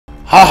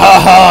Ha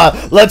ha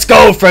ha! Let's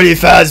go, Freddy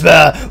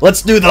Fazbear!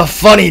 Let's do the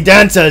funny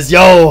dances,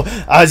 yo!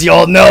 As you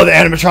all know, the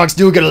animatronics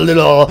do get a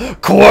little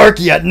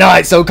quirky at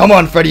night, so come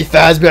on, Freddy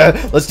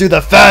Fazbear! Let's do the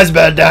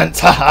Fazbear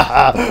dance! Ha ha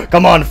ha!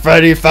 Come on,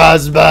 Freddy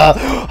Fazbear!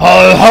 Ha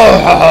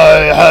ha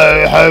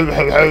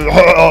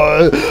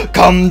ha!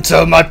 Come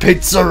to my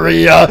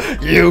pizzeria!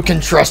 You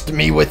can trust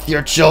me with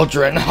your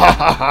children! Ha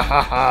ha ha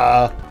ha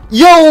ha!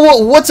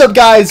 Yo, what's up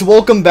guys?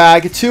 Welcome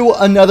back to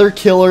another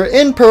Killer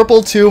in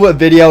Purple 2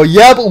 video.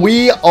 Yep,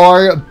 we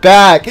are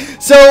back.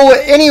 So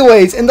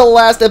anyways, in the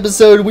last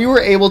episode, we were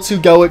able to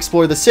go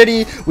explore the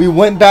city. We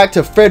went back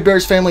to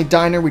Fredbear's Family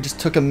Diner. We just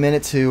took a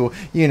minute to,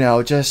 you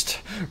know, just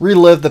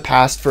relive the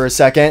past for a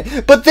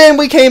second. But then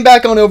we came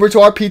back on over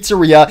to our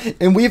pizzeria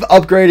and we've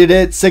upgraded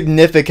it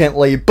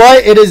significantly.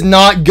 But it is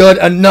not good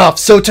enough.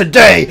 So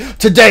today,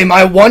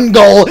 my one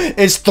goal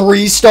is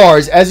 3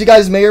 stars. As you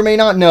guys may or may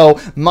not know,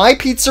 my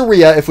pizzeria,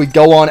 if we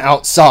go on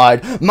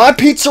outside, my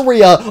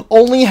pizzeria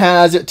only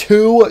has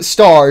 2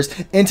 stars,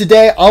 and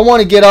today I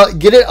want to get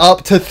it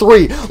up to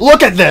 3.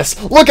 Look at this,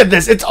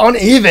 it's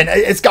uneven.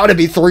 It's got to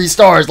be 3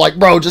 stars. Like,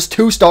 bro, just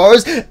 2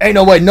 stars? Ain't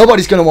no way.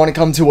 Nobody's gonna want to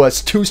come to a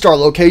 2-star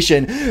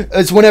location.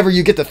 It's whenever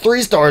you get to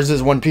 3 stars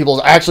is when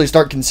people actually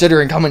start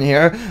considering coming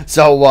here.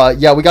 So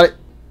yeah, we got it.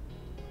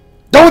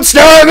 Don't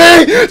stare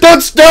at me!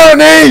 Don't stare at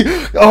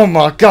me! Oh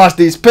my gosh,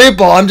 these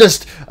people, I'm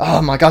just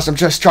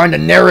trying to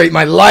narrate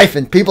my life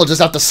and people just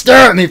have to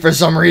stare at me for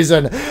some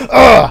reason.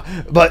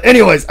 But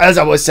anyways, as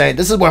I was saying,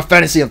 this is where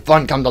fantasy and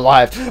fun come to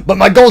life. But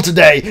my goal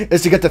today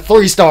is to get to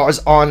 3 stars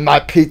on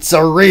my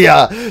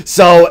pizzeria.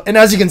 So, and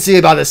as you can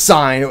see by the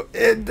sign,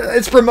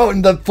 it's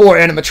promoting the 4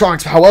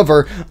 animatronics.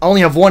 However, I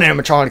only have 1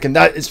 animatronic, and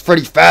that is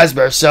Freddy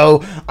Fazbear.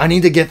 So, I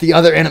need to get the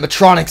other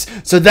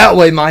animatronics, so that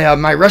way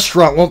my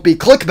restaurant won't be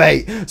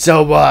clickbait.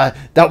 So,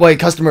 that way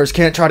customers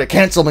can't try to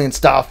cancel me and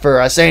stuff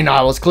for saying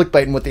I was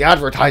clickbaiting with the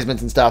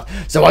advertisements and stuff.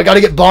 So I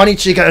gotta get Bonnie,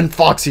 Chica, and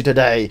Foxy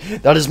today.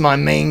 That is my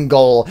main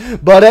goal.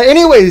 But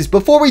anyways,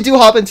 before we do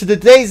hop into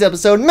today's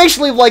episode, make sure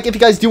to leave a like if you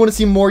guys do want to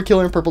see more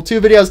Killer in Purple 2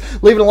 videos.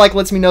 Leaving a like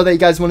lets me know that you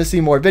guys want to see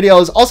more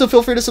videos. Also,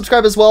 feel free to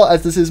subscribe as well,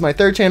 as this is my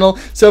 3rd channel.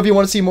 So if you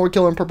want to see more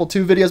Killer in Purple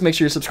 2 videos, make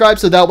sure you subscribe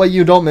so that way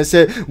you don't miss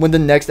it when the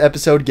next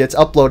episode gets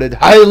uploaded.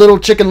 Hi, little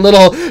Chicken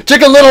Little.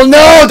 Chicken Little,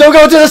 no! Don't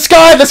go to the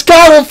sky! The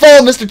sky will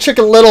fall, Mr.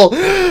 Chicken Little.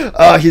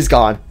 He's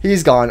gone.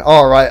 He's gone.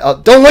 Alright,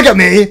 don't look at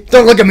me!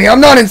 Don't look at me! I'm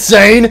not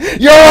insane!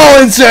 You're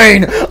all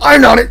insane!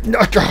 I'm not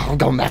I'm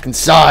going back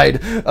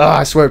inside.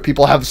 I swear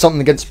people have something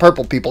against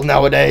purple people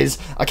nowadays.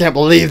 I can't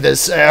believe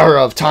this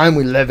era of time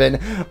we live in.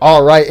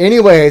 Alright,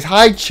 anyways,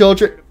 hi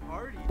children.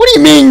 What do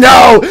you mean,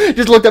 no? You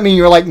just looked at me and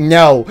you were like,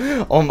 no.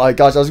 Oh my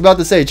gosh, I was about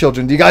to say,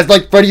 children, do you guys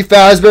like Freddy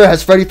Fazbear?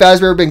 Has Freddy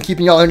Fazbear been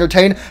keeping y'all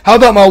entertained? How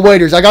about my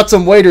waiters? I got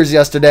some waiters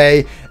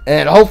yesterday,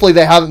 and hopefully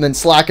they haven't been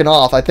slacking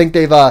off. I think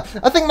they've, I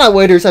think my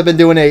waiters have been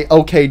doing a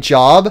okay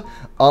job.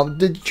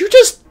 Did you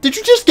just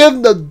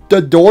give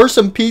the door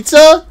some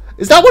pizza?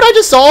 Is that what I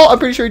just saw? I'm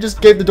pretty sure he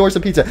just gave the door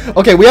some pizza.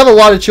 Okay, we have a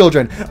lot of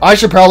children. I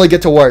should probably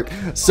get to work.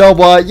 So,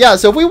 yeah,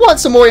 so if we want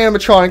some more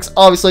animatronics,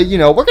 obviously, you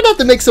know, we're going to have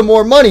to make some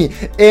more money.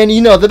 And,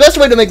 you know, the best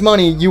way to make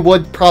money, you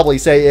would probably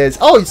say is,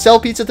 oh, sell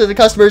pizza to the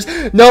customers.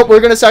 Nope, we're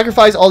going to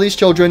sacrifice all these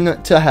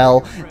children to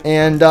hell.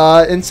 And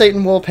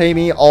Satan will pay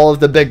me all of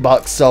the big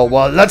bucks. So,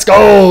 let's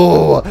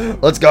go.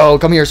 Let's go.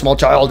 Come here, small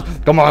child.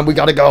 Come on, we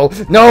got to go.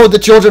 No, the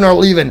children are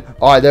leaving.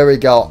 All right, there we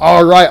go.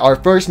 All right, our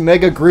first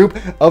mega group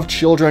of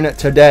children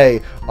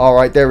today.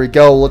 Alright, there we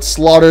go. Let's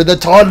slaughter the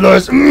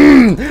toddlers.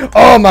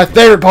 Oh, my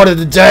favorite part of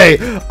the day.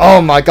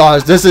 Oh my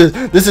gosh, this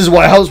is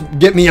what helps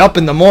get me up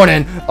in the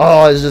morning.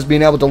 Oh, it's just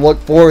being able to look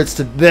forwards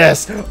to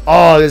this.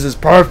 Oh, this is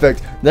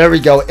perfect. There we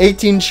go.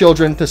 18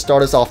 children to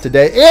start us off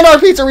today. And our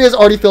pizzeria is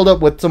already filled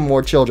up with some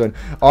more children.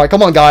 Alright,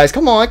 come on, guys.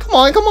 Come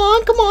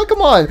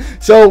on.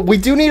 So, we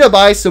do need to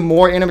buy some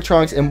more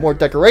animatronics and more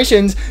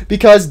decorations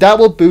because that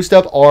will boost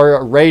up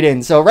our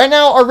ratings. So, right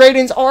now, our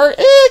ratings are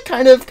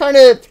kind of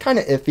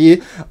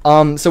iffy.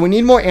 So, we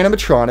need more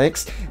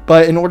animatronics.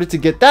 But in order to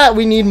get that,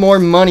 we need more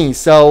money.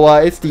 So,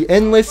 it's the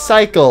endless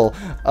cycle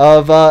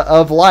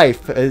of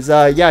life.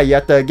 Yeah, you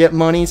have to get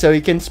money so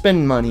you can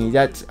spend money.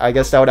 I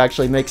guess that would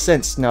actually make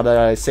sense now that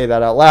I say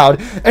that out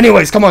loud.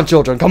 Anyways, come on,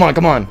 children. Come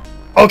on.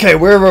 Okay,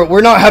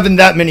 we're not having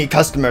that many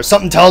customers.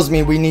 Something tells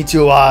me we need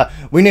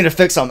to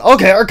fix something.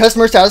 Okay, our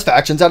customer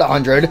satisfaction's at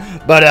 100,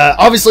 but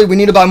obviously we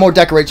need to buy more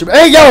decorations.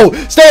 Hey, yo,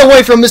 stay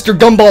away from Mr.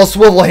 Gumball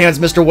Swivel Hands,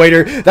 Mr.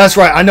 Waiter. That's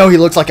right. I know he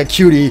looks like a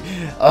cutie,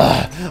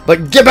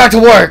 but get back to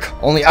work.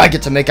 Only I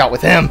get to make out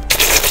with him.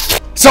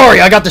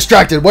 Sorry, I got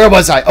distracted. Where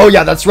was I? Oh,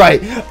 yeah, that's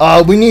right.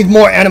 We need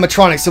more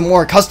animatronics and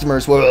more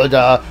customers would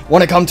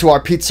want to come to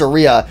our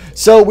pizzeria.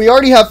 So, we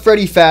already have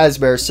Freddy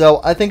Fazbear, so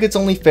I think it's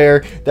only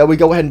fair that we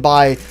go ahead and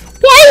buy...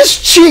 Why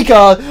is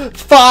Chica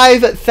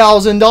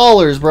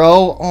 $5,000,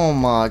 bro? Oh,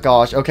 my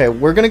gosh. Okay,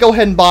 we're going to go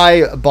ahead and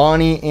buy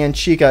Bonnie and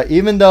Chica,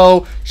 even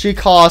though she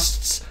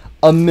costs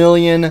 $1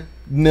 million.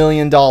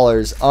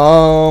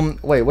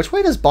 Wait, which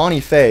way does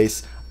Bonnie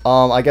face?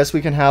 I guess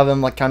we can have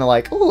him like kind of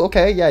like, oh,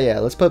 okay, yeah,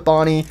 let's put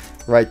Bonnie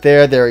right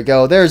there. There we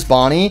go. There's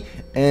Bonnie.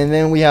 And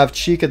then we have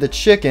Chica the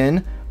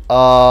chicken.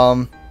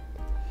 Alright,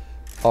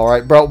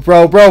 bro.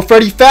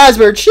 Freddy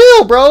Fazbear,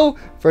 chill, bro.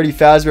 Freddy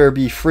Fazbear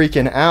be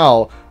freaking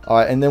out.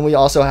 Alright, and then we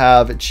also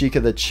have Chica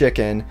the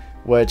Chicken,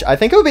 which I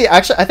think it would be,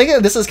 actually, I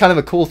think this is kind of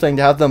a cool thing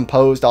to have them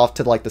posed off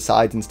to, like, the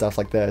sides and stuff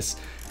like this.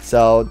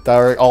 So,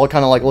 they're all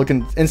kind of, like,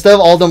 looking, instead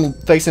of all of them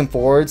facing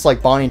forwards,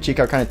 like, Bonnie and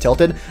Chica are kind of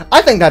tilted.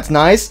 I think that's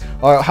nice.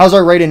 Alright, how's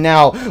our rating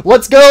now?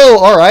 Let's go!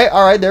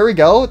 Alright, there we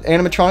go.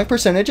 Animatronic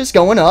percentage is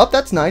going up.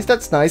 That's nice,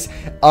 that's nice.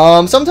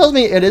 Something tells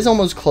me it is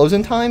almost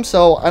closing time,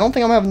 so I don't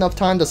think I'm gonna have enough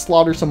time to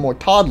slaughter some more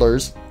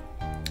toddlers.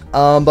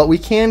 But we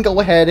can go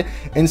ahead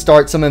and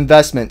start some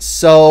investments.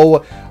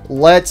 So,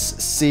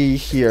 let's see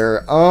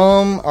here.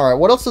 Alright,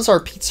 what else does our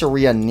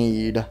pizzeria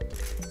need?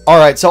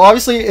 Alright, so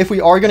obviously, if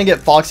we are going to get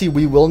Foxy,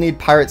 we will need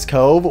Pirates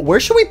Cove. Where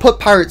should we put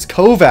Pirates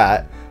Cove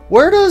at?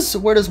 Where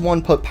does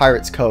one put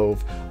Pirates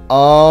Cove?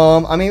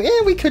 I mean,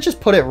 we could just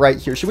put it right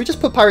here. Should we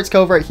just put Pirates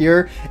Cove right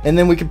here? And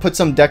then we could put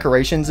some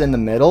decorations in the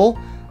middle?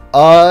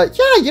 Yeah,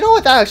 you know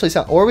what? That actually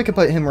sounds... Or we could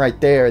put him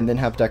right there and then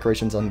have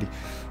decorations on the...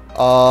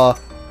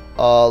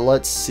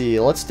 let's see.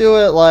 Let's do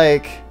it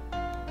like...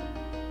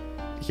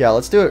 Yeah,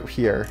 let's do it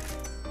here.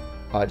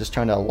 Just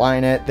trying to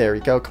align it. There we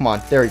go. Come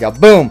on. There we go.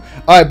 Boom.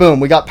 Alright, boom.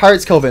 We got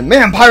Pirates Cove in.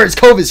 Man, Pirates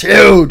Cove is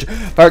huge.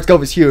 Pirates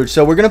Cove is huge.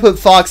 So we're going to put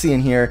Foxy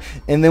in here.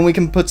 And then we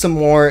can put some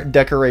more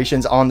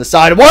decorations on the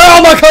side. Where are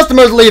all my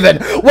customers leaving?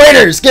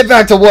 Waiters, get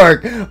back to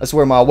work. I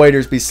swear my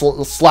waiters be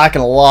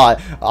slacking a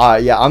lot.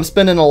 Yeah, I'm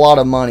spending a lot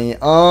of money.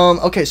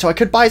 Okay, so I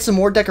could buy some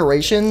more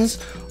decorations.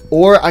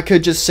 Or I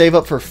could just save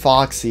up for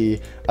Foxy.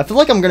 I feel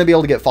like I'm going to be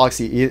able to get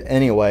Foxy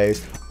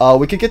anyways.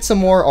 We could get some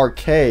more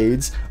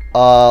arcades.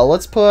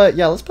 Let's put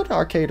an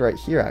arcade right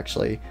here,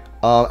 actually.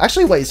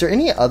 Actually, wait, is there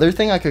any other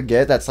thing I could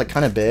get that's, like,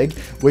 kind of big?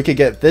 We could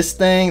get this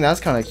thing. That's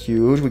kind of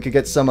huge. We could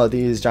get some of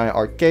these giant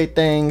arcade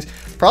things.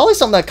 Probably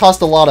something that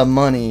cost a lot of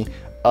money.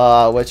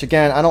 Which,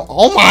 again, I don't...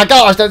 Oh, my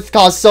gosh, that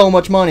costs so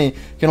much money.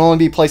 Can only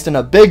be placed in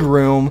a big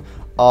room.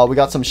 We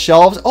got some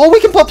shelves. Oh, we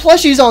can put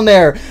plushies on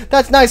there.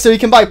 That's nice. So you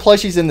can buy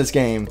plushies in this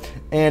game.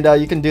 And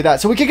you can do that.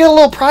 So we could get a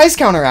little prize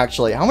counter,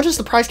 actually. How much is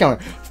the prize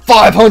counter?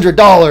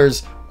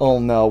 $500. Oh,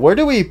 no. Where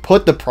do we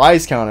put the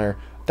prize counter?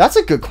 That's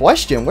a good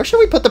question. Where should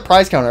we put the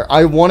prize counter?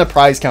 I want a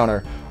prize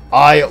counter.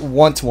 I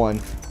want one.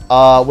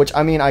 Which,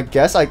 I mean, I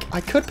guess I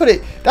could put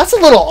it... That's a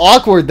little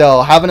awkward,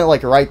 though, having it,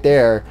 like, right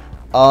there.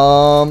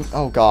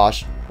 Oh,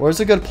 gosh. Where's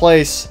a good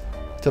place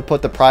to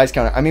put the prize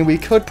counter? I mean, we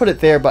could put it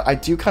there, but I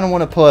do kind of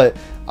want to put...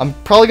 I'm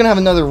probably going to have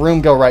another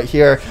room go right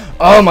here.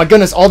 Oh, my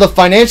goodness. All the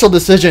financial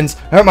decisions.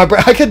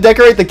 I could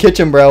decorate the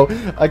kitchen, bro.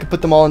 I could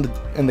put them all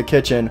in the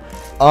kitchen.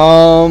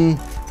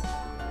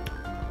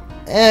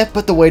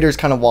 But the waiters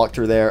kind of walk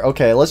through there.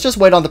 Okay, let's just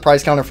wait on the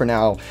price counter for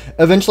now.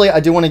 Eventually, I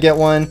do want to get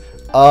one.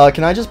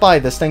 Can I just buy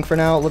this thing for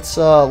now?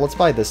 Let's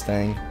buy this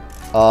thing.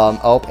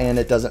 Oh, and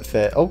it doesn't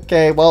fit.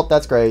 Okay, well,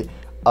 that's great.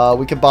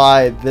 We could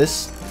buy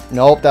this.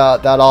 Nope,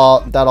 that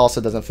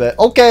also doesn't fit.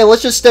 Okay,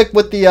 let's just stick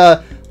with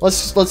the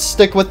let's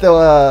stick with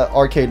the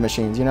arcade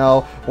machines. You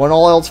know, when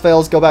all else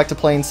fails, go back to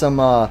playing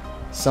some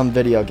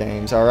video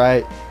games. All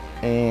right.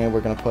 And we're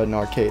going to put an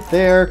arcade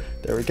there.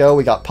 There we go.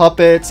 We got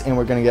puppets. And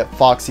we're going to get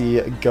Foxy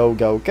go,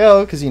 go,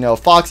 go. Because, you know,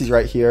 Foxy's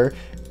right here.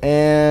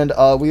 And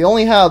we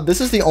only have... This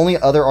is the only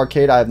other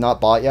arcade I have not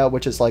bought yet.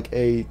 Which is like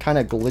a kind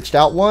of glitched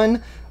out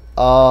one.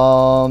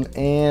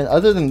 And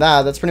other than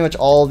that, that's pretty much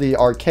all the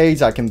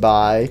arcades I can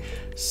buy.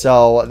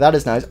 So that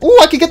is nice. Oh,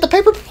 I could get the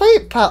paper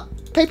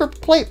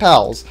plate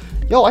pals.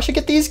 Yo, I should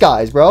get these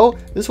guys, bro.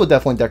 This would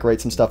definitely decorate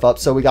some stuff up.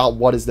 So we got...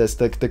 What is this?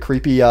 The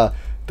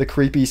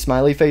creepy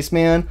smiley face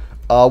man.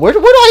 Where do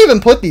I even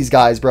put these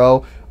guys,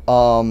 bro?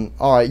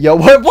 Alright, yo,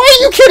 why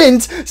are you kidding?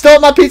 Still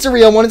at my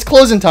pizzeria when it's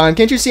closing time.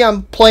 Can't you see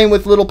I'm playing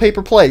with little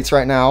paper plates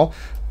right now?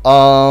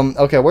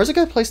 Okay, where's a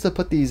good place to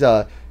put these,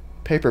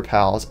 paper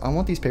pals? I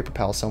want these paper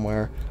pals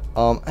somewhere.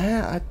 Well,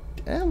 I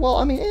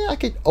mean, I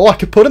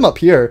could put them up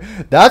here.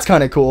 That's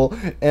kind of cool.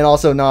 And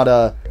also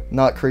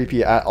not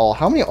creepy at all.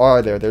 How many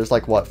are there? There's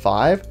like, what,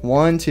 5?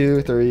 1,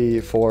 2, 3,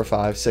 4,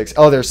 5, 6.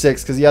 Oh, there's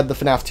 6, because you had the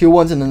FNAF 2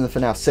 ones and then the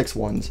FNAF 6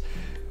 ones.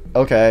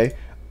 Okay.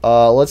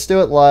 Let's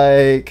do it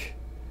like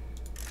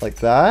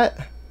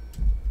that.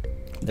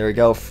 There we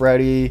go,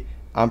 Freddy.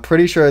 I'm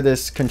pretty sure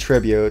this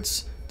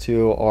contributes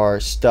to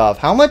our stuff.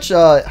 How much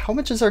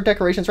is our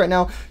decorations right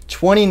now?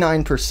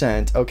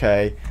 29%.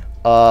 Okay.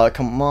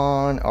 Come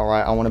on. All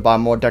right, I want to buy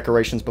more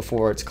decorations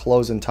before it's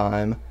closing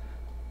time.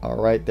 All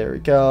right, there we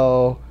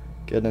go.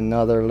 Get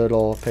another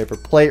little paper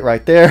plate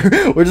right there.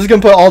 We're just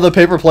gonna put all the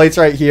paper plates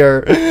right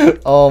here.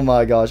 Oh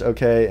my gosh.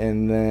 Okay,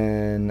 and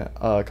then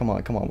come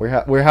on.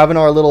 We're having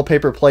our little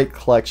paper plate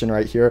collection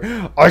right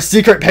here. Our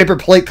secret paper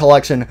plate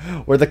collection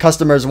where the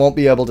customers won't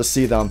be able to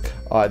see them.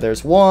 All right,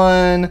 there's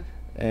 1,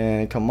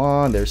 and come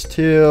on, there's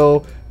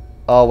 2.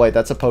 Oh wait,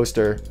 that's a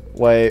poster.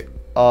 Wait.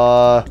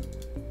 Oh,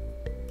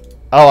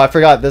 I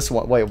forgot this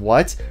one. Wait,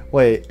 what?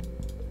 Wait.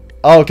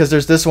 Oh, because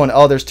there's this one.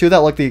 Oh, there's 2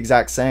 that look the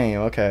exact same.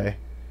 Okay.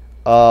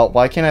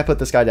 Why can't I put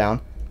this guy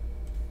down?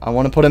 I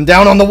want to put him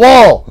down on the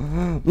wall!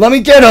 Let me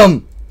get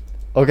him!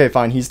 Okay,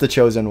 fine. He's the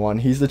chosen one.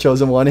 He's the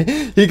chosen one.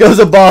 He goes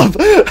above.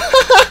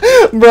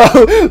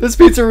 Bro, this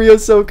pizzeria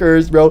is so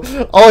cursed, bro.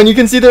 Oh, and you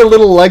can see their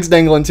little legs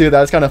dangling too.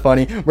 That's kind of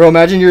funny. Bro,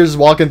 imagine you're just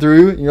walking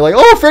through and you're like,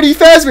 oh, Freddy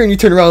Fazbear. And you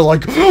turn around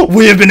like,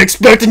 we have been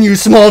expecting you,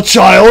 small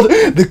child.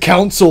 The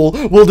council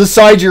will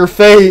decide your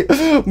fate.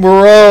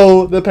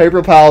 Bro, the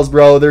paper pals,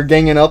 bro. They're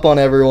ganging up on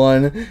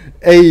everyone.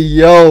 Hey,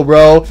 yo,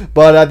 bro.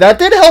 But that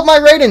did help my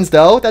ratings,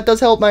 though. That does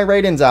help my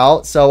ratings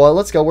out. So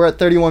let's go. We're at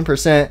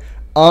 31%.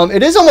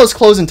 It is almost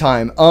closing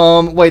time.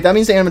 Wait, that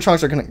means the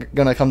animatronics are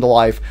gonna come to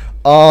life.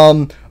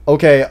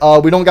 Okay,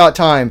 we don't got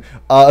time.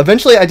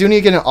 Eventually I do need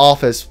to get an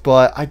office,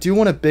 but I do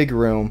want a big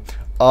room.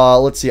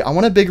 Let's see. I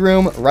want a big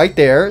room right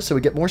there so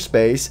we get more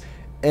space.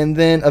 And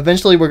then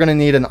eventually we're gonna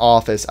need an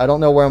office. I don't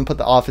know where I'm gonna put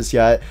the office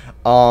yet.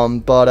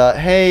 But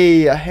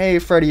hey,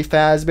 Freddy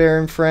Fazbear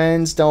and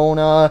friends,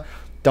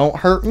 don't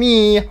hurt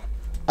me.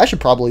 I should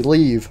probably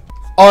leave.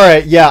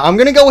 Alright, yeah, I'm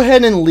gonna go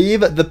ahead and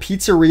leave the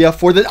pizzeria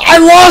for the— I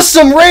lost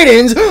some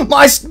ratings!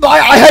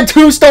 I had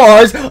 2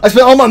 stars! I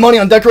spent all my money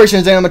on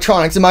decorations and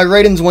animatronics, and my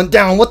ratings went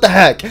down. What the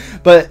heck?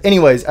 But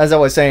anyways, as I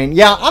was saying,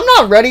 yeah, I'm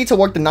not ready to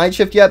work the night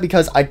shift yet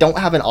because I don't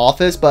have an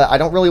office, but I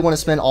don't really want to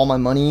spend all my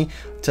money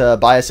to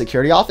buy a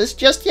security office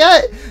just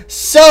yet.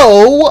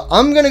 So,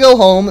 I'm gonna go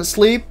home,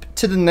 sleep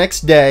to the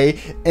next day,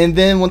 and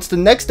then once the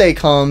next day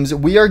comes,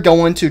 we are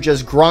going to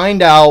just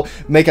grind out,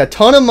 make a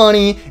ton of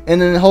money,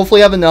 and then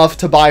hopefully have enough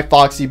to buy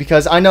Foxy,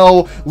 because I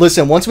know,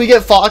 listen, once we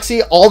get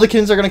Foxy, all the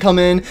kids are gonna come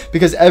in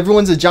because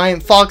everyone's a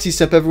giant Foxy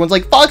simp. Everyone's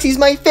like, Foxy's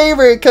my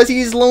favorite because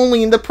he's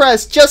lonely and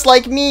depressed just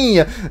like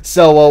me.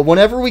 So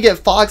whenever we get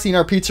Foxy in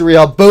our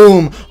pizzeria,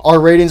 boom, our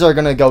ratings are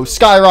gonna go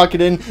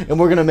skyrocketing, and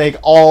we're gonna make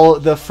all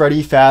the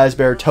Freddy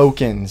Fazbear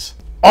tokens.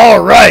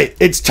 Alright,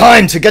 it's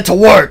time to get to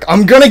work.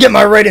 I'm gonna get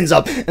my ratings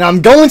up, and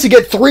I'm going to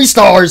get 3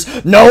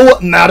 stars no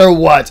matter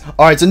what.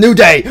 Alright, it's a new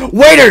day.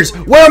 Waiters!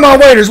 Where are my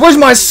waiters? Where's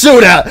my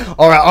suit at?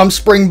 Alright, I'm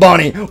Spring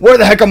Bunny. Where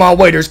the heck are my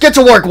waiters? Get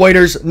to work,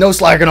 waiters. No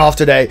slacking off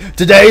today.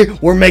 Today,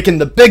 we're making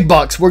the big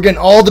bucks. We're getting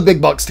all the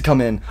big bucks to come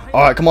in.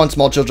 Alright, come on,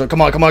 small children. Come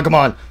on, come on, come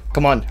on.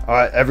 Come on.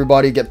 Alright,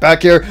 everybody get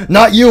back here.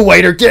 Not you,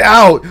 waiter. Get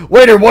out.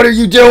 Waiter, what are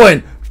you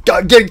doing?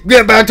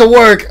 Get back to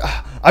work.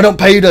 I don't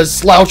pay you to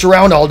slouch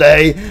around all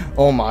day.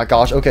 Oh my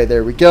gosh. Okay,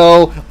 there we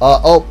go.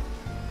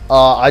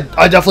 I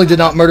definitely did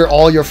not murder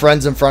all your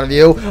friends in front of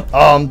you.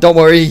 Don't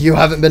worry, you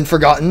haven't been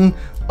forgotten.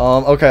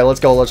 Okay, let's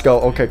go.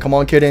 Okay, come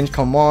on, kittens.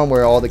 Come on,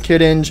 where are all the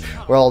kittens?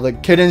 Where are all the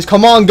kittens?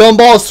 Come on,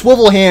 gumball,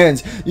 swivel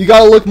hands. You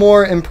gotta look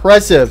more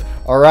impressive.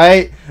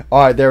 Alright,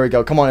 there we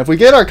go. Come on, if we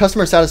get our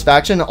customer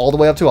satisfaction all the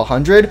way up to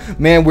 100,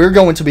 man, we're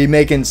going to be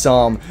making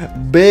some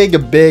big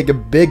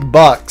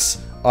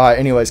bucks. Alright,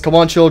 anyways, come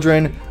on,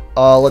 children.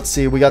 Let's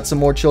see. We got some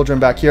more children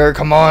back here.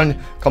 Come on.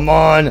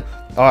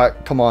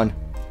 Alright, come on.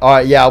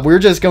 Alright, yeah, we're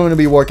just going to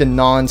be working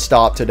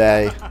non-stop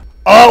today.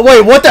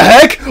 Wait, what the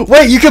heck?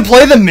 Wait, you can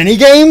play the mini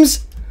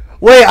games?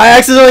 Wait, I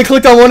accidentally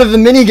clicked on one of the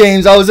mini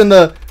games. I was in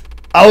the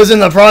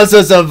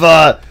process of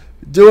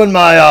doing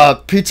my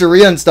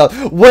pizzeria and stuff.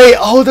 Wait,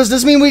 does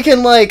this mean we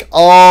can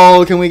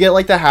can we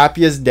get the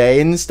happiest day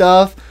and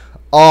stuff?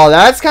 Oh,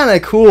 that's kind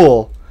of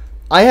cool.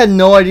 I had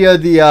no idea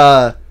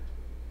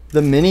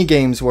the mini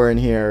games were in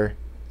here.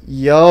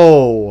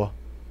 Yo.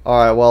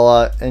 Alright,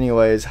 well,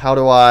 anyways, how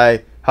do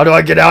I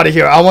get out of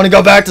here? I want to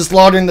go back to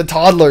slaughtering the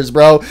toddlers,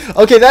 bro.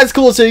 Okay, that's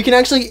cool. So you can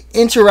actually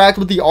interact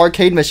with the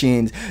arcade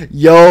machines.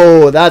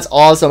 Yo, that's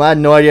awesome. I had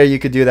no idea you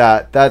could do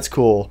that. That's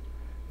cool.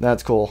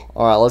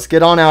 Alright, let's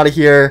get on out of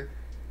here.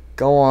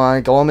 Go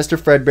on, Mr.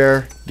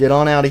 Fredbear. Get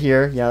on out of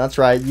here. Yeah, that's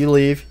right. You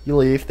leave.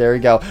 There we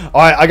go.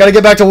 Alright, I gotta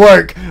get back to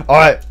work.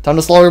 Alright, time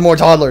to slaughter more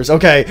toddlers.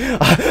 Okay.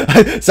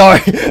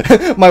 Sorry.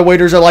 My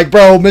waiters are like,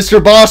 bro,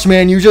 Mr. Boss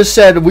Man, you just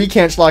said we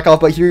can't slack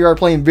off, but here you are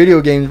playing video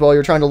games while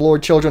you're trying to lure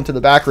children to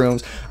the back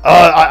rooms.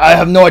 I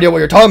have no idea what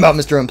you're talking about,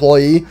 Mr.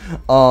 Employee.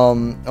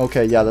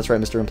 Okay, yeah, that's right,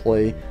 Mr.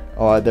 Employee.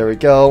 Alright, there we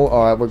go.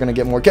 Alright, we're gonna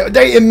get more.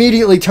 They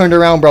immediately turned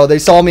around, bro. They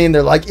saw me and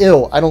they're like,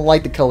 ew, I don't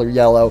like the color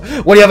yellow.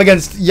 What do you have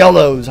against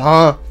yellows,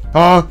 huh?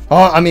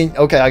 I mean,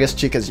 okay, I guess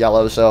Chica's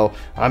yellow, so,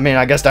 I mean,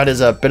 I guess that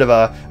is a bit of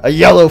a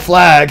yellow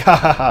flag.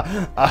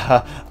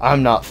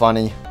 I'm not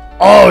funny.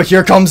 Oh,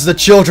 here comes the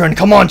children.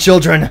 Come on,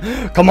 children.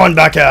 Come on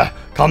back here.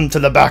 Come to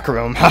the back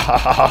room.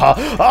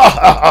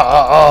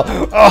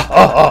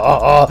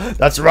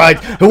 That's right.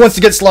 Who wants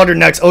to get slaughtered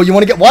next? Oh, you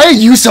want to get— why are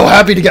you so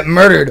happy to get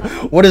murdered?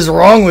 What is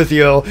wrong with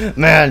you?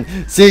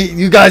 Man, see,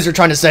 you guys are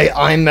trying to say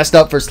I'm messed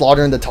up for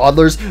slaughtering the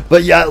toddlers,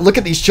 but yeah, look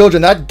at these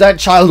children. That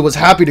child was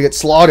happy to get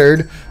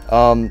slaughtered.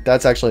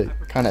 That's actually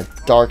kind of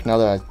dark now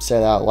that I say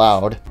that out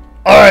loud.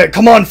 Alright,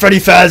 come on, Freddy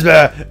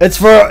Fazbear.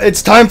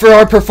 It's time for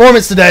our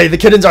performance today. The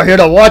kittens are here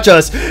to watch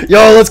us. Yo,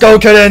 let's go,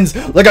 kittens.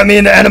 Look at me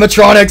and the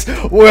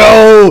animatronics.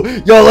 Whoa.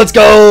 Yo, let's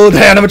go. The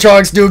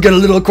animatronics do get a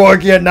little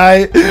quirky at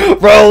night.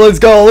 Bro, let's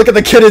go. Look at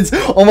the kittens.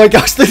 Oh my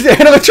gosh, the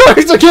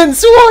animatronics are getting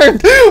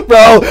swarmed.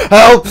 Bro,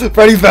 help.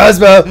 Freddy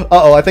Fazbear.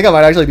 Uh-oh, I think I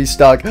might actually be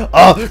stuck.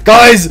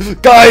 Guys,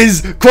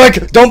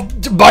 quick.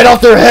 Don't bite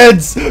off their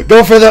heads.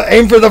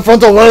 Aim for the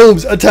frontal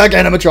lobes. Attack,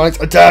 animatronics.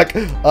 Attack.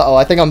 Uh-oh,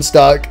 I think I'm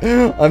stuck.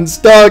 I'm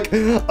stuck.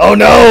 Oh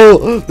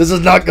no, this is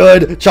not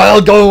good.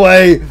 Child, go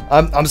away.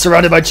 I'm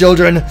surrounded by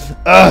children.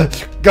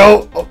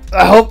 go.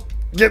 Help.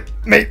 Get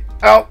me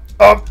out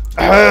of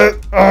here.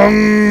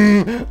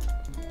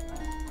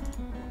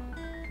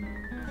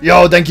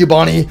 Yo, thank you,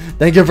 Bonnie.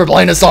 Thank you for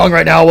playing a song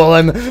right now while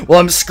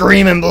I'm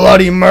screaming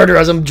bloody murder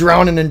as I'm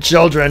drowning in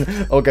children.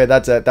 Okay,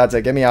 that's it. That's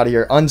it. Get me out of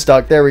here.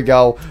 Unstuck. There we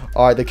go.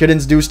 All right, the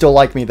kittens do still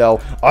like me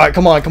though. All right,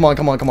 come on.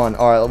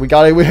 All right, we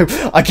got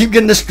it. I keep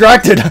getting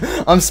distracted.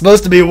 I'm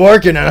supposed to be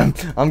working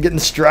and I'm getting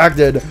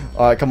distracted.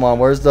 All right, come on.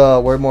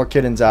 Where more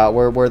kittens at?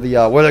 Where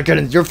the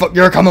kittens?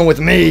 You're coming with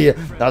me.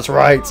 That's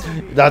right.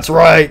 That's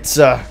right.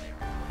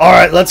 All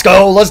right, let's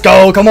go. Let's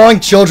go. Come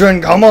on,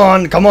 children. Come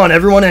on,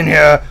 everyone in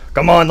here.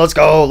 Come on, let's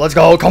go.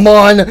 Come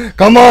on,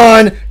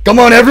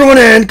 everyone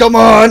in. Come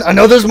on. I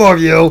know there's more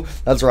of you.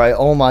 That's right.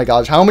 Oh my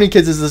gosh. How many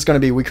kids is this going to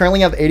be? We currently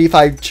have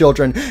 85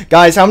 children.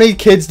 Guys, how many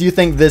kids do you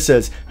think this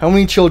is? How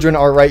many children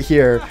are right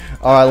here?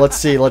 All right, let's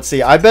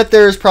see. I bet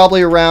there's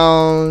probably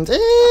around...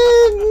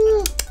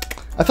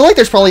 I feel like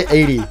there's probably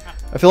 80.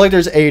 I feel like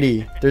there's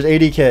 80. There's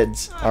 80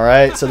 kids. All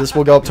right, so this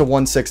will go up to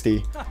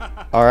 160.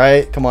 All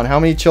right, come on. How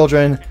many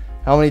children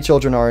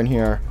are in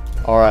here?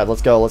 All right,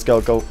 let's go.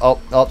 Go.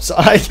 Oh,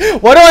 sorry.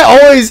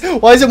 Why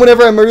is it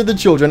whenever I murder the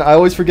children, I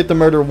always forget to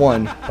murder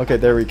one? Okay,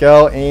 there we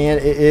go.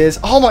 And it is,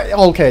 oh my,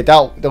 okay,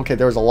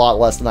 there was a lot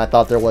less than I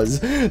thought there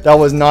was. That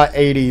was not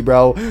 80,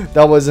 bro.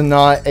 That was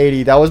not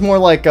 80. That was more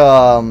like,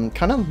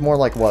 kind of more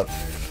like what?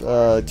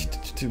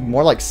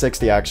 More like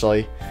 60,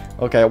 actually.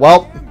 Okay,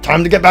 well,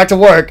 time to get back to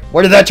work.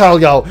 Where did that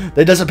child go?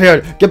 They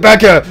disappeared. Get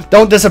back here.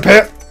 Don't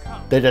disappear.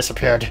 They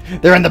disappeared.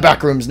 They're in the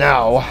back rooms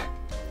now.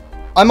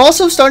 I'm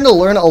also starting to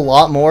learn a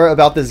lot more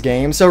about this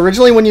game. So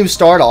originally when you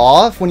start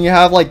off, when you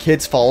have like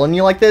kids following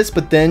you like this,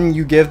 but then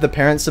you give the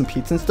parents some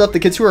pizza and stuff, the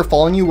kids who are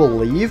following you will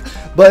leave.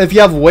 But if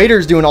you have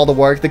waiters doing all the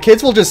work, the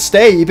kids will just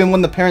stay even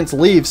when the parents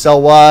leave. So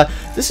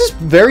this is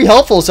very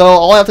helpful. So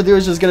all I have to do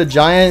is just get a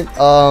giant,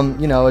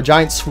 a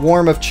giant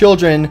swarm of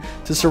children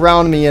to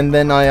surround me, and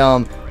then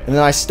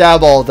I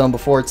stab all of them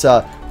before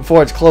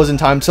it's closing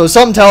time. So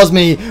something tells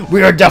me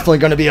we are definitely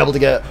going to be able to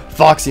get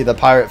Foxy the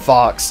Pirate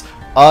Fox.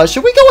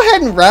 Should we go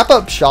ahead and wrap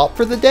up shop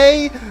for the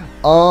day?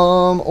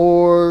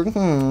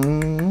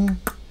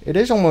 It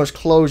is almost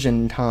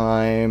closing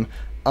time.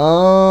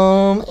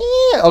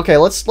 Yeah, okay,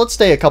 let's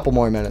stay a couple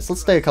more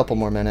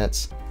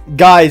minutes.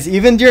 Guys,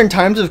 even during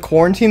times of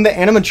quarantine, the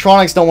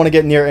animatronics don't want to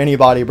get near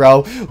anybody,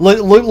 bro.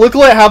 Look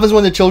what happens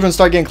when the children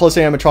start getting close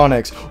to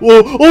animatronics.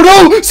 Whoa, oh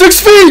no!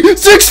 6 feet!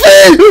 6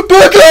 feet!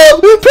 Back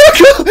up!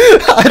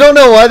 I don't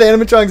know why the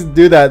animatronics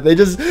do that. They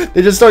just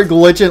start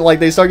glitching, like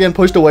they start getting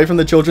pushed away from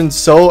the children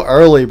so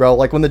early, bro.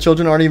 Like when the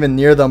children aren't even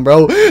near them,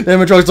 bro. The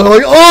animatronics are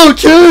like, oh,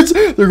 kids!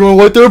 They're gonna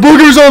wipe their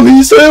boogers on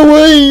me! Stay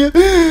away!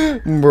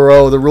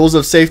 Bro, the rules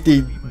of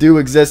safety do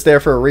exist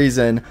there for a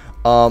reason.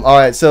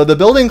 Alright, so the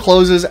building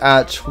closes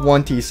at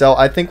 20, so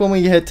I think when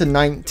we hit to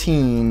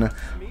 19,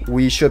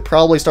 we should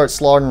probably start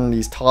slaughtering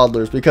these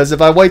toddlers, because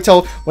if I wait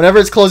till whenever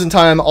it's closing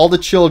time, all the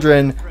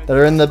children that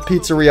are in the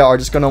pizzeria are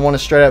just going to want to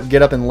straight up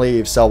get up and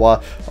leave. So,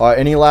 alright,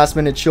 any last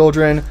minute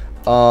children?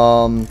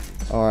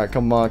 Alright,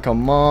 come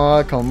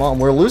on.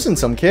 We're losing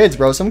some kids,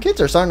 bro. Some kids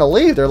are starting to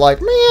leave. They're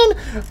like, man,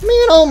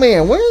 oh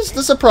man, where's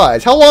the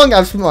surprise? How long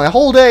I've spent my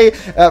whole day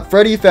at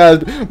Freddy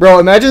Fazbear's. Bro,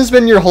 imagine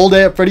spending your whole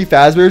day at Freddy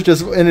Fazbear's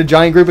just in a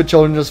giant group of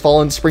children just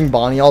following Spring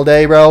Bonnie all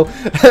day, bro.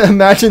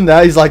 Imagine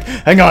that. He's like,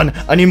 hang on,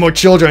 I need more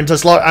children to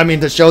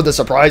to show the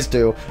surprise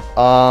to.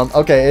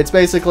 Okay, it's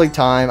basically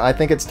time. I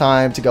think it's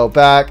time to go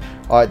back.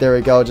 Alright, there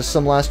we go. Just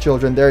some last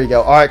children. There you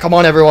go. Alright, come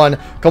on, everyone.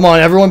 Come on,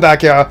 everyone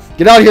back here.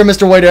 Get out of here,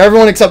 Mr. Waiter.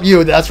 Everyone except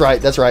you. That's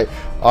right.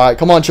 Alright,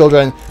 come on,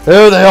 children.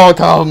 Here they all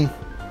come.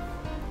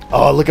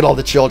 Oh, look at all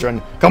the children.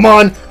 Come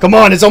on.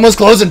 It's almost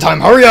closing time.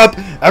 Hurry up.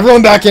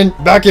 Everyone back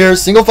here.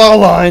 Single file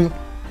line.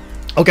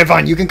 Okay,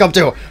 fine. You can come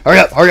too. Hurry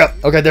up.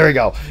 Okay, there we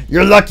go.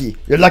 You're lucky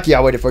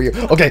I waited for you.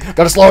 Okay,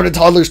 gotta slaughter the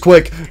toddlers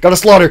quick. Gotta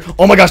slaughter.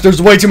 Oh my gosh, there's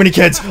way too many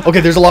kids. Okay,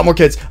 there's a lot more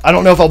kids. I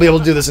don't know if I'll be able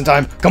to do this in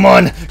time. Come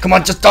on,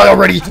 just die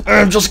already.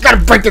 Just gotta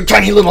break their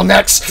tiny little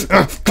necks.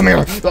 Come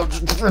here.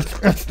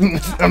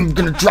 I'm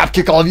gonna drop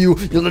kick all of you,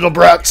 you little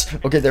brats.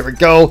 Okay, there we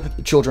go.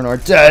 The children are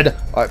dead.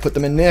 All right, put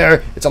them in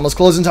there. It's almost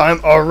closing time.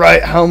 All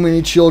right, how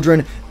many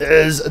children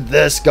is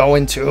this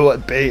going to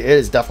be? It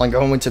is definitely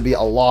going to be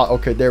a lot.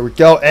 Okay, there we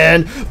go.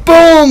 And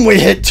boom! We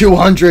hit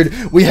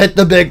 200. We hit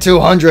the big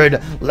 200.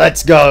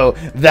 Let's go.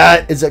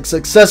 That is a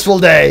successful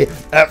day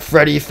at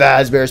Freddy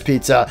Fazbear's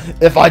Pizza,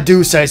 if I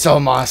do say so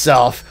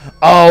myself.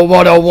 Oh,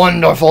 what a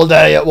wonderful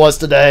day it was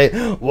today.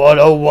 What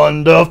a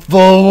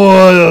wonderful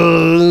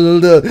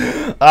world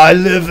I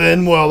live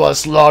in, where I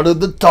slaughter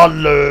the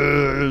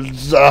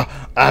toddlers.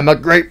 I'm a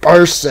great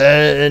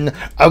person.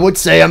 I would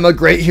say I'm a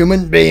great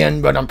human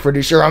being, but I'm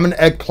pretty sure I'm an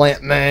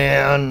eggplant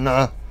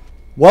man.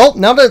 Well,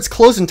 now that it's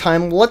closing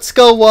time, let's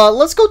go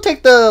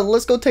take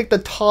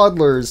the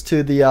toddlers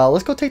to the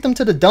let's go take them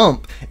to the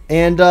dump.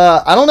 And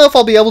I don't know if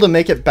I'll be able to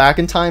make it back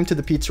in time to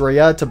the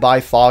pizzeria to buy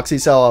Foxy.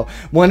 So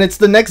when it's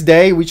the next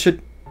day, we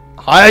should.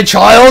 Hi,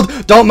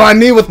 child. Don't mind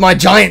me with my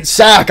giant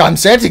sack. I'm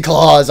Santa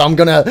Claus.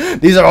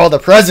 These are all the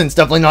presents.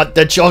 Definitely not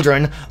dead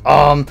children. Man,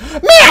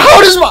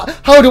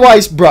 how do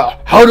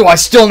I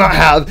still not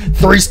have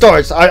 3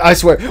 stars? I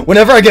swear.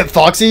 Whenever I get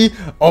Foxy,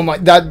 oh my,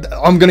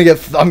 I'm gonna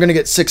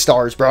get 6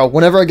 stars, bro.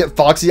 Whenever I get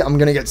Foxy, I'm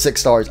gonna get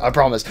 6 stars. I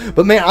promise.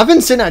 But man, I've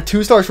been sitting at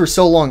 2 stars for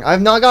so long.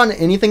 I've not gotten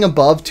anything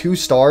above 2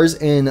 stars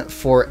in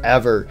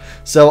forever.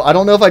 So I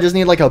don't know if I just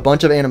need like a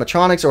bunch of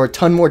animatronics or a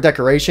ton more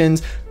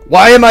decorations.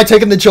 Why am I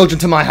taking the children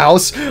to my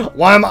house?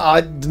 Why am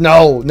I?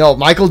 No,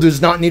 Michael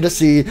does not need to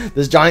see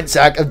this giant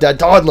sack of dead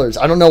toddlers.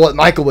 I don't know what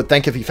Michael would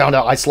think if he found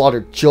out I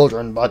slaughtered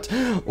children, but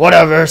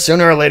whatever.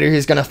 Sooner or later,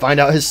 he's gonna find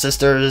out his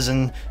sisters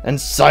and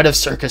side of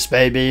Circus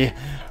Baby.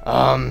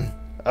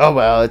 Oh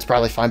well, it's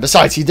probably fine.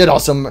 Besides, he did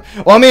also...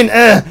 Well, I mean,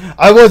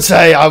 I would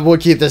say I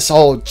would keep this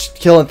whole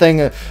killing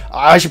thing...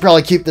 I should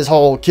probably keep this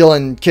whole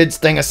killing kids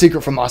thing a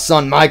secret from my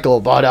son, Michael.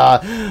 But,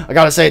 I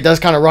gotta say, it does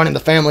kind of run in the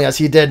family as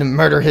he did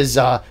murder his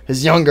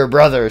younger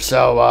brother.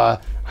 So,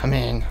 I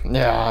mean,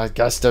 yeah, I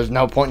guess there's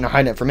no point in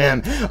hiding it from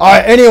him.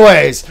 Alright,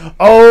 anyways.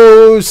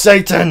 Oh,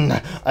 Satan.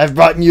 I've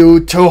brought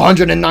you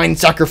 209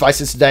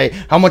 sacrifices today.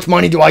 How much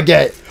money do I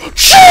get?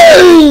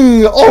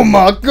 Ching! Oh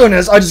my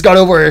goodness. I just got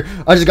like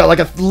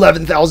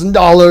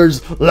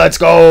 $11,000. Let's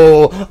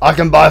go. I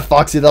can buy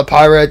Foxy the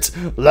Pirate.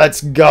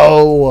 Let's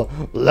go.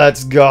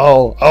 Let's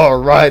go.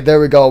 Alright, there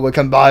we go. We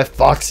can buy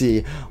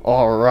Foxy.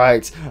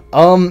 Alright.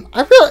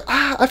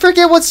 I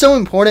forget what's so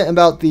important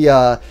about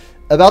the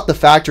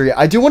factory.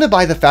 I do want to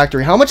buy the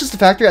factory. How much is the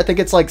factory? I think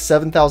it's like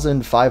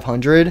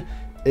 7,500.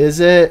 Is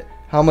it?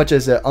 How much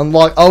is it?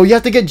 Unlock. Oh, you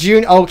have to get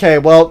June. Okay,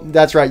 well,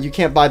 that's right. You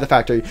can't buy the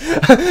factory.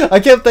 I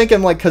kept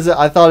thinking, like, because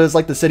I thought it was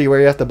like the city where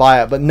you have to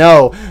buy it, but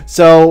no.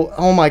 So,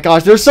 oh my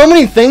gosh, there's so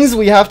many things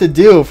we have to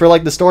do for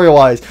like the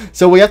story-wise.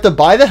 So we have to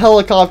buy the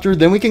helicopter,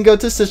 then we can go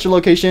to sister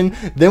location,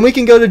 then we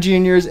can go to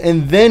juniors,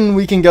 and then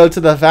we can go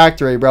to the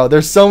factory, bro.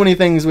 There's so many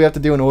things we have to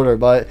do in order,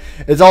 but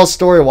it's all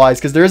story-wise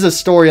because there is a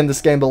story in this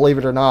game, believe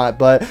it or not.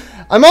 But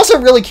I'm also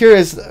really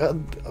curious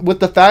with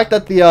the fact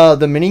that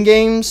the mini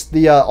games,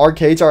 the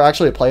arcades are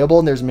actually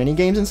playable. And there's mini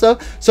games and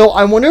stuff, so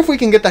I wonder if we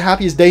can get the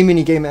Happiest Day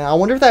mini game, and I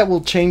wonder if that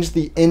will change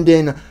the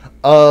ending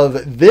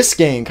of this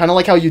game, kind of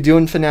like how you do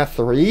in FNAF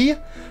 3.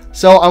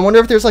 So I wonder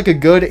if there's like a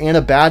good and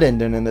a bad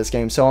ending in this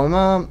game. So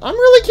I'm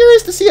really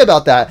curious to see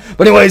about that.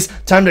 But anyways,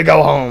 time to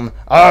go home.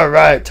 All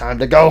right, time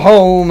to go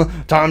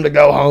home. Time to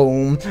go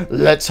home.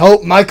 Let's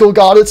hope Michael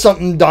got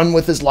something done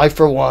with his life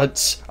for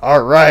once.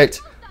 All right,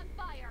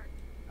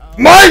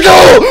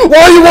 Michael,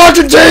 why are you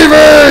watching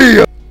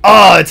TV?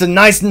 Oh, it's a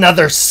nice,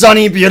 another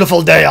sunny,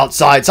 beautiful day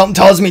outside. Something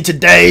tells me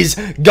today's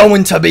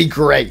going to be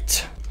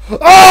great.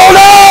 Oh,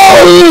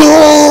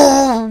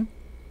 no!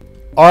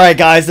 Alright,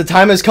 guys, the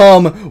time has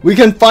come. We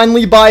can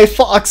finally buy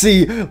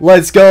Foxy.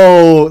 Let's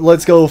go.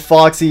 Let's go.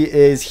 Foxy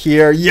is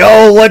here.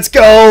 Yo, let's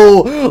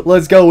go.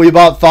 Let's go. We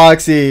bought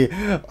Foxy.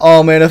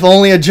 Oh, man, if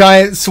only a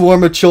giant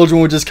swarm of children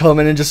would just come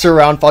in and just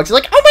surround Foxy.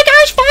 Like, oh my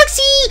gosh,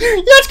 Foxy!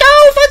 Let's go!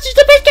 Foxy's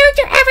the best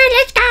character ever!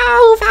 Let's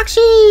go!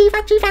 Foxy!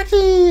 Foxy!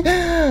 Foxy!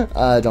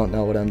 I don't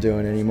know what I'm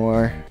doing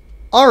anymore.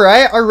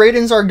 Alright, our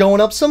ratings are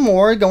going up some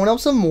more,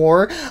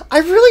 I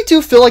really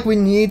do feel like we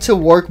need to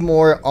work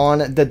more on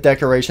the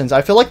decorations.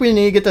 I feel like we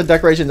need to get the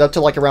decorations up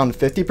to like around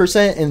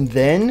 50%, and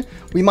then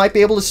we might be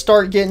able to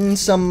start getting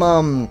some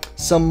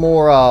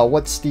more,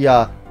 what's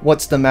the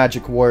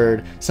magic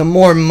word? Some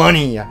more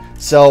money.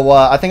 So,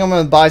 I think I'm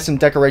gonna buy some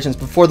decorations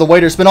before the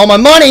waiters spend all my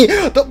money!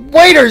 The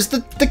waiters,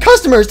 the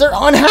customers, they're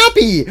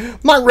unhappy!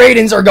 My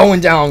ratings are going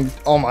down!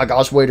 Oh my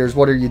gosh, waiters,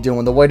 what are you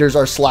doing? The waiters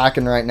are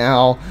slacking right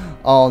now.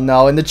 Oh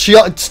no, and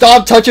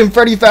stop touching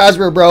Freddy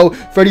Fazbear, bro.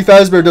 Freddy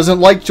Fazbear doesn't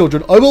like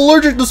children. I'm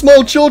allergic to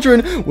small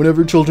children.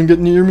 Whenever children get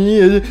near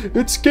me,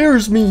 it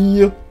scares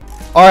me.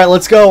 Alright,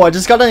 let's go. I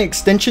just got an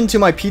extension to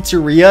my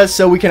pizzeria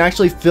so we can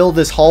actually fill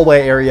this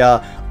hallway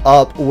area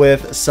up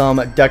with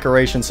some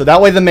decorations, so that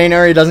way the main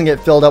area doesn't get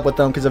filled up with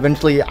them, because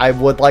eventually I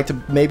would like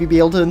to maybe be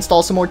able to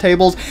install some more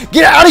tables.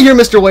 Get out of here,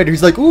 Mr. Waiter.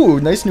 He's like,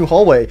 ooh, nice new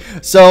hallway.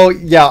 So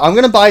yeah, I'm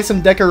gonna buy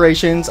some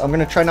decorations. I'm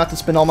gonna try not to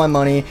spend all my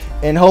money,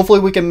 and hopefully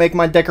we can make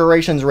my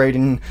decorations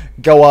rating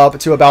go up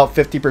to about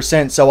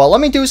 50%. So let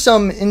me do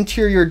some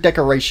interior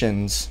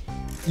decorations.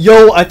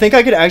 Yo, I think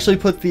I could actually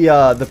put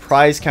the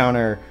prize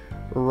counter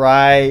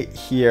right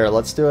here.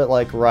 Let's do it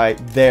like right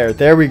there.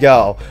 There we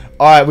go.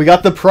 All right, we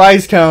got the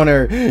prize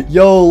counter.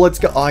 Yo, let's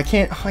go. Oh, I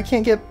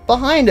can't get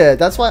behind it.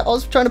 That's why I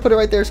was trying to put it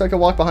right there so I could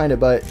walk behind it,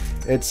 but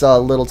it's a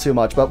little too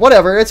much. But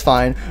whatever, it's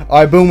fine.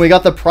 All right, boom, we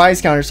got the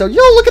prize counter. So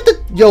look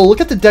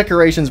at the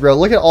decorations, bro.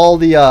 Look at all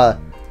the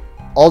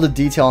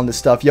detail on this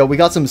stuff. Yo, we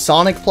got some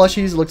Sonic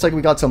plushies. Looks like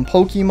we got some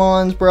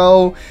Pokemons,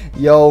 bro.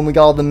 Yo, and we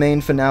got all the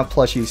main FNAF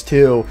plushies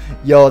too.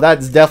 Yo,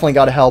 that's definitely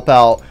got to help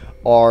out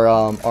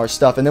our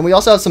stuff. And then we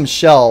also have some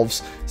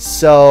shelves.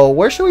 So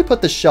where should we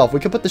put the shelf? We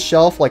could put the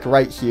shelf like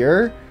right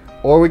here,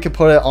 or we could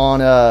put it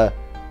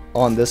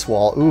on this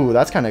wall. Ooh,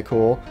 that's kind of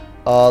cool.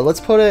 Let's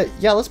put it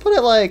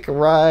like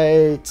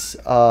right,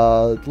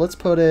 let's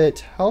put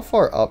it, how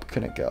far up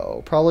can it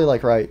go? Probably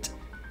like right,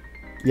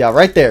 yeah,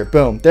 right there.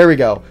 Boom, there we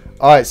go.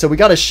 Alright, so we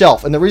got a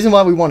shelf, and the reason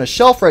why we want a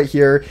shelf right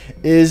here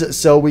is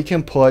so we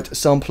can put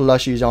some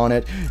plushies on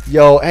it.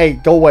 Yo, hey,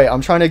 go away.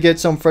 I'm trying to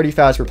get some Freddy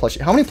Fazbear plushies.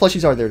 How many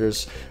plushies are there?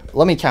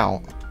 Let me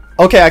count.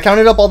 Okay, I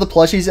counted up all the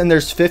plushies, and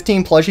there's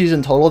 15 plushies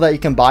in total that you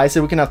can buy,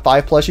 so we can have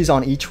 5 plushies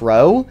on each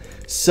row.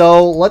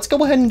 So let's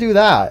go ahead and do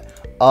that.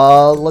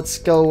 Let's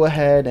go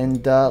ahead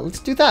and let's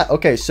do that.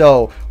 Okay,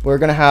 so we're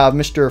gonna have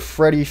Mr.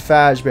 Freddy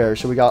Fazbear.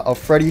 So we got a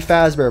Freddy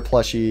Fazbear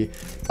plushie.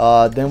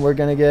 Then we're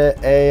gonna get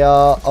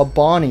a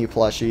Bonnie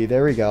plushie.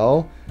 There we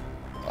go.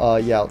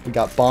 Yeah, we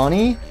got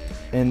Bonnie,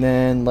 and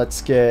then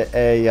let's get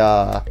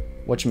a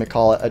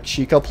whatchamacallit, a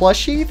Chica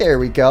plushie. There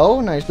we go.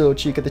 Nice little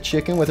Chica the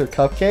chicken with her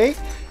cupcake.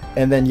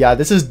 And then yeah,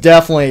 this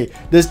definitely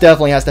has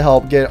to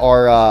help get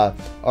our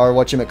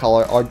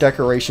whatchamacallit, our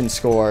decoration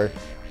score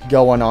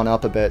going on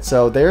up a bit.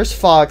 So there's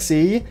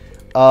Foxy.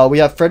 We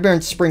have Fredbear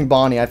and Spring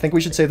Bonnie. I think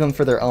we should save them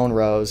for their own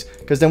rows,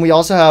 because then we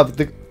also have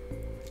the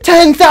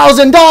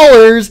 $10,000!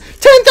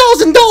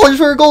 $10,000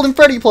 for a Golden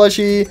Freddy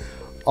plushie!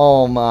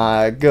 Oh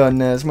my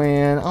goodness,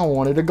 man. I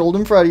wanted a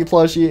Golden Freddy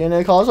plushie, and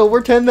it costs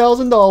over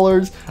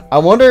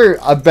 $10,000.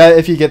 I bet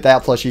if you get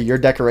that plushie, your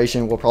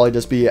decoration will probably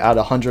just be at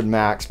 100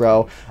 max,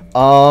 bro.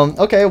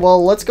 Okay,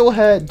 well, let's go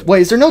ahead.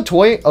 Wait, is there no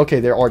toy? Okay,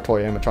 there are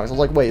toy animatronics. I was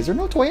like, wait, is there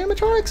no toy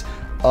animatronics?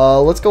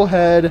 Let's go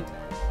ahead.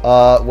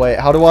 Wait,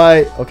 how do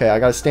I? Okay, I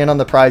gotta stand on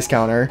the prize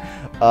counter.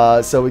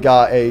 So we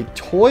got a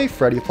toy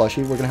Freddy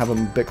plushie. We're gonna have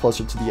him a bit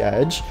closer to the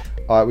edge.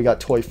 Alright, we got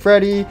toy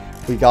Freddy.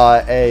 We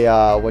got a,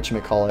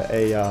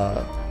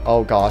 whatchamacallit,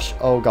 oh gosh,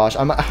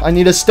 I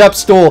need a step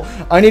stool.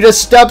 I need a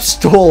step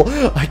stool.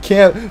 I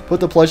can't put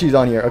the plushies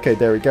on here. Okay,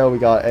 there we go. We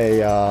got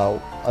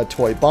a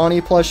toy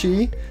Bonnie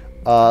plushie.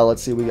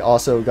 Let's see, we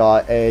also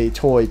got a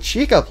toy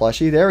Chica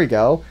plushie. There we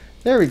go.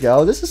 There we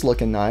go. This is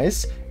looking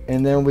nice.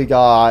 And then we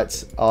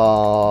got,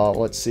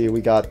 let's see,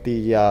 we got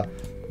the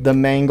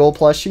Mangle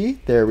plushie.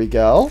 There we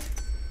go.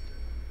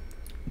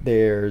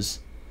 There's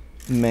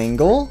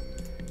Mangle.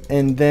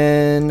 And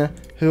then,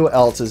 who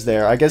else is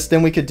there? I guess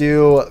then we could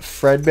do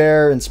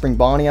Fredbear and Spring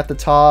Bonnie at the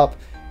top.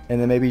 And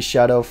then maybe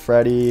Shadow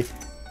Freddy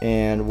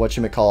and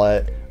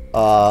whatchamacallit,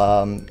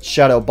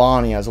 Shadow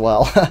Bonnie as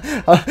well.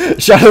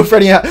 Shadow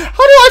Freddy. How do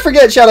I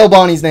forget Shadow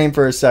Bonnie's name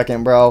for a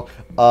second, bro?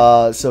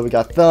 So we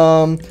got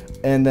Thumb.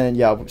 And then,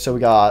 yeah, so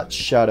we got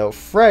Shadow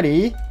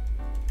Freddy.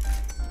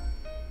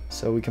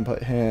 So we can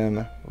put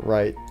him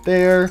right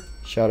there.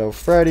 Shadow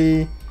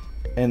Freddy.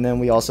 And then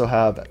we also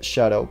have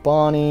Shadow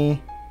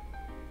Bonnie.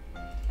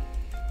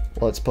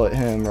 Let's put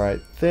him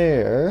right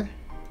there.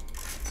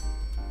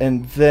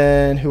 And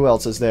then, who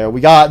else is there?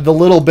 We got the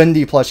little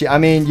Bendy plushie. I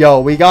mean,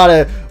 yo, we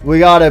gotta,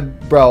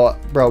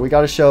 bro, we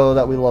gotta show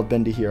that we love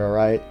Bendy here,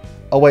 alright?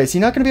 Oh, wait, is he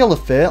not gonna be able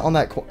to fit on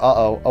that?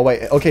 Uh-oh. Oh,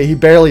 wait. Okay, he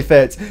barely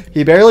fits.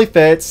 He barely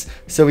fits.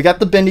 So we got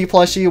the Bendy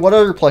plushie. What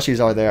other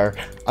plushies are there?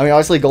 I mean,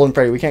 obviously, Golden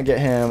Freddy. We can't get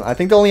him. I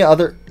think the only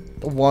other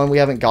one we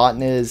haven't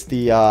gotten is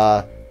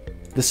the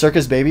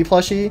Circus Baby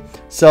plushie.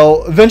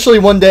 So, eventually,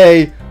 one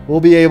day, we'll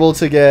be able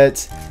to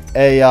get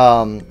a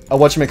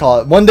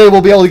whatchamacallit. One day we'll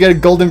be able to get a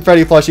Golden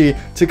Freddy plushie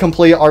to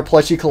complete our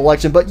plushie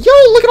collection. But yo,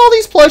 look at all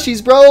these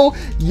plushies, bro.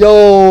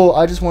 Yo,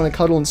 I just want to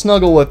cuddle and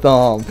snuggle with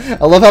them.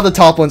 I love how the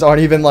top ones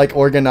aren't even like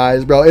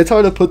organized, bro. It's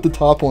hard to put the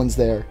top ones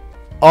there.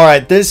 All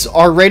right,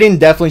 our rating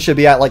definitely should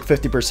be at like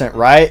 50%,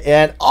 right?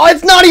 And oh,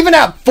 it's not even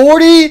at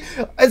 40.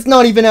 It's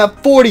not even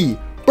at 40.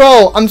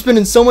 Bro, I'm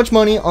spending so much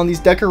money on these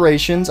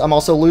decorations. I'm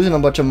also losing a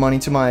bunch of money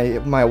to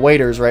my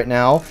waiters right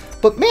now.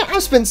 But man,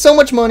 I've spent so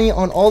much money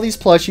on all these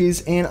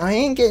plushies and I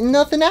ain't getting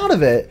nothing out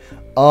of it.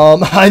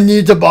 I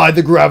need to buy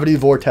the gravity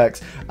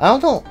vortex.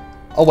 Oh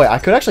wait, I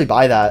could actually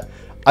buy that.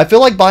 I feel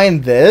like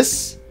buying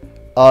this.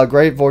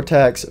 Great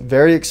vortex,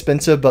 very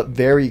expensive but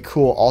very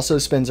cool. Also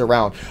spins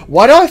around.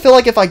 Why do I feel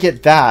like if I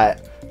get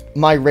that,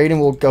 my rating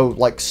will go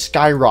like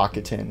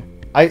skyrocketing?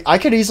 I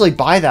could easily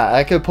buy that.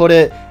 I could put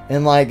it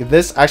in like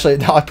this. Actually,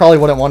 no, I probably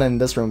wouldn't want it in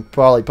this room.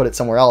 Probably put it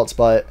somewhere else,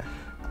 but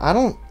I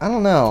don't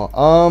know.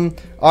 All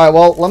right,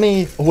 well, let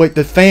me wait.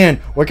 The fan.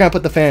 Where can I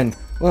put the fan?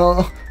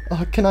 Well,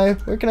 where can I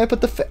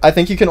put the fan? I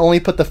think you can only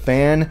put the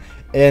fan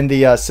in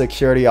the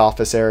security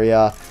office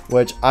area,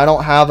 which I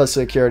don't have a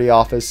security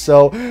office.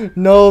 So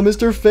no,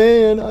 Mr.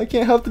 Fan, I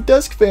can't have the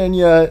desk fan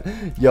yet.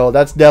 Yo,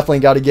 that's definitely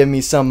got to give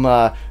me some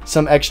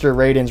extra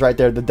ratings right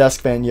there. The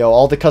desk fan, yo,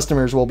 all the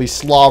customers will be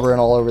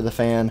slobbering all over the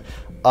fan.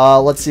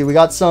 Let's see, we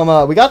got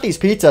these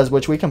pizzas,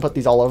 which we can put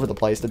these all over the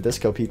place. The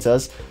disco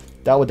pizzas.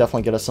 That would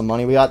definitely get us some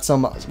money. We got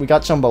some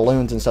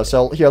balloons and stuff.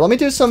 So here, let me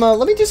do some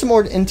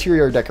more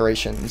interior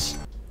decorations.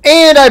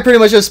 And I pretty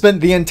much just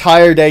spent the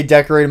entire day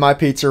decorating my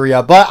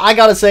pizzeria, but I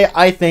gotta say,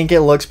 I think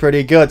it looks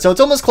pretty good. So it's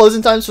almost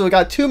closing time, so we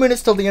got 2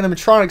 minutes till the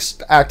animatronics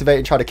activate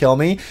and try to kill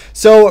me.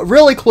 So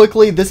really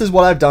quickly, this is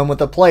what I've done with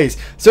the place.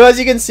 So as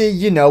you can see,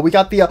 you know, we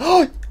got the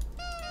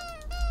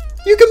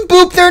You can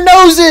boop their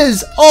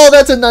noses! Oh,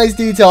 that's a nice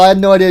detail. I had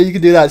no idea you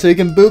could do that. So you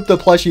can boop the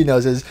plushie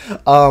noses.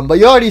 But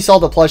you already saw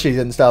the plushies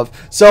and stuff.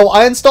 So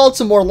I installed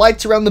some more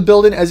lights around the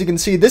building. As you can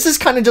see, this is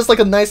kind of just like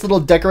a nice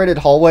little decorated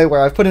hallway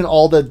where I've put in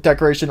all the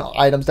decoration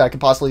items that I could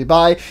possibly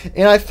buy.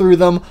 And I threw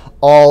them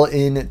all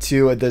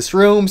into this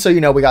room. So, you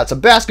know, we got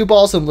some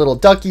basketballs, some little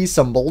duckies,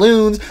 some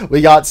balloons.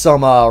 We got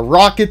some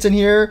rockets in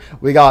here.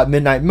 We got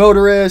Midnight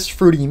Motorist,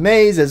 Fruity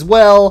Maze as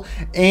well.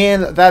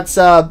 And that's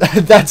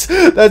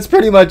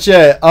pretty much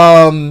it.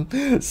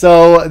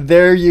 So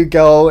there you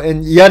go.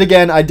 And yet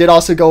again, I did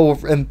also go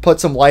and put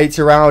some lights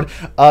around,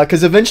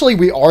 because eventually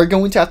we are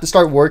going to have to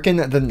start working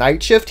the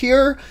night shift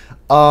here.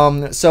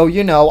 So,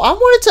 you know, I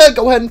wanted to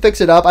go ahead and fix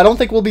it up. I don't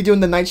think we'll be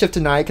doing the night shift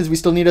tonight because we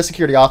still need a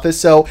security office.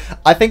 So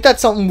I think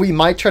that's something we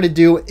might try to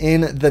do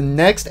in the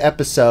next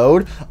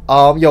episode.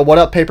 Yo, what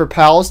up, Paper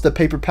Pals? The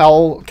Paper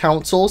Pal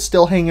Council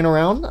still hanging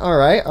around. All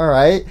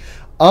right.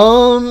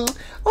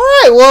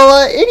 Alright,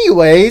 well,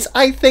 anyways,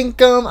 I think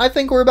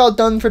we're about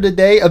done for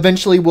today.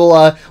 Eventually, we'll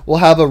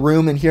have a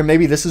room in here.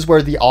 Maybe this is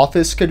where the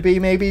office could be,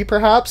 maybe,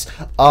 perhaps.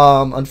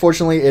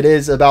 Unfortunately, it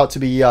is about to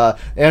be,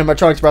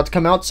 Animatronics about to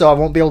come out, so I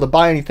won't be able to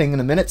buy anything in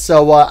a minute.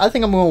 So, I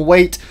think I'm going to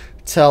wait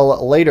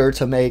till later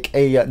to make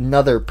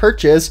another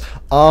purchase.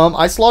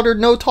 I slaughtered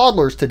no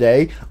toddlers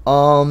today.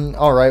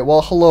 Alright,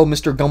 well, hello,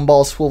 Mr.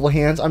 Gumball Swivel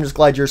Hands. I'm just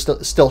glad you're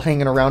still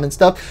hanging around and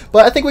stuff.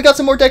 But I think we got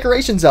some more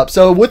decorations up.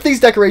 So with these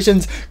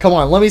decorations, come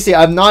on, let me see.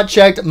 I've not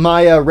checked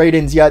my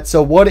ratings yet.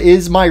 So what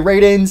is my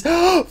ratings?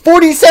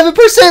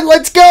 47%!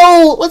 Let's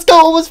go! Let's go!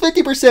 Almost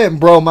 50%!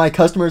 Bro, my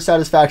customer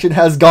satisfaction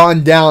has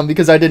gone down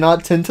because I did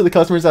not tend to the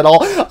customers at all.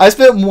 I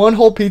spent one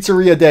whole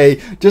pizzeria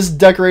day just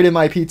decorating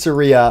my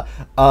pizzeria.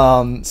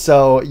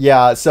 So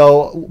yeah,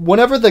 so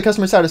whenever the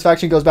customer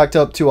satisfaction goes back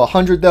to up to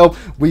 100 though,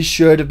 we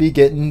should be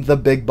getting the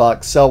big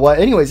bucks. So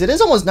anyways, it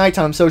is almost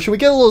nighttime, so should we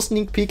get a little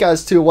sneak peek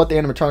as to what the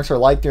animatronics are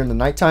like during the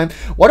nighttime?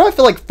 Why do I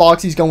feel like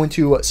Foxy's going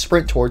to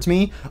sprint towards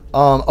me?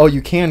 Oh,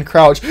 you can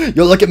crouch.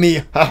 Yo, look at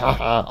me.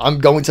 I'm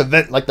going to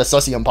vent like the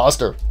sussy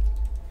imposter.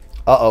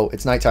 Uh-oh,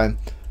 it's nighttime.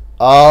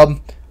 Are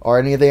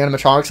any of the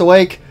animatronics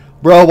awake?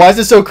 Bro, why is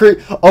it so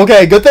creepy?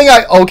 Okay, good thing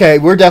okay,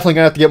 we're definitely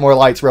gonna have to get more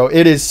lights, bro.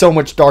 It is so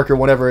much darker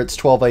whenever it's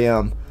 12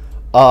 a.m.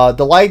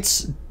 The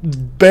lights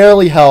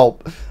barely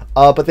help,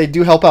 but they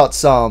do help out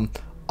some.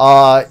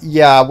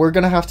 Yeah, we're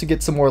gonna have to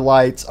get some more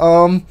lights.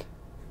 I'm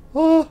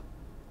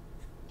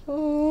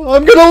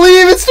gonna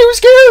leave. It's too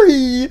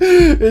scary.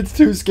 It's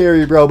too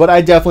scary, bro. But I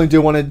definitely do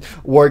want to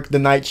work the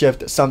night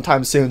shift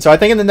sometime soon. So I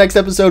think in the next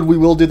episode we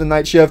will do the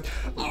night shift.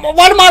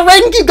 Why did my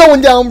rating keep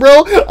going down,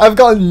 bro? I've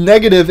gone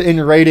negative in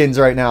ratings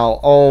right now.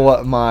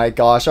 Oh my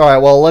gosh. All right,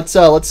 well let's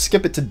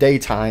skip it to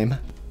daytime.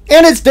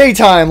 And it's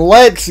daytime.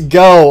 Let's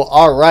go.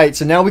 All right,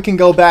 so now we can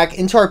go back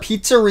into our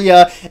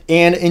pizzeria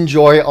and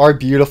enjoy our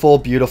beautiful,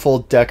 beautiful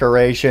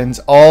decorations.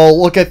 Oh,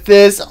 look at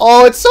this.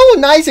 Oh, it's so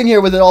nice in here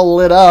with it all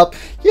lit up.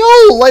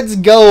 Yo, let's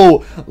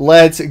go.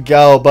 Let's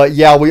go. But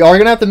yeah, we are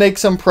going to have to make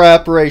some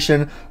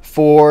preparation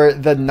for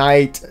the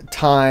night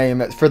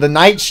time, for the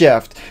night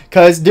shift,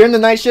 because during the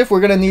night shift we're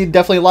going to need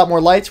definitely a lot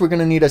more lights. We're going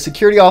to need a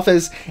security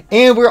office,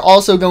 and we're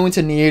also going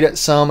to need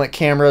some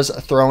cameras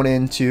thrown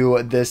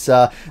into this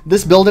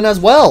this building as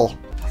well.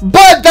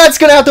 But that's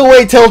gonna have to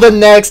wait till the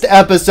next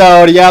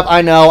episode. Yep,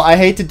 I know. I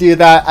hate to do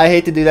that. I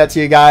hate to do that to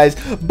you guys.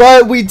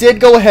 But we did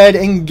go ahead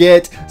and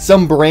get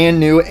some brand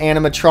new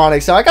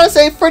animatronics. So I gotta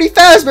say, Freddy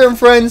Fazbear and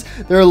friends,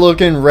 they're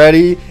looking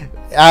ready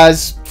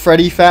as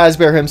Freddy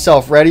Fazbear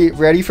himself.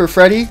 Ready for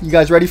Freddy? You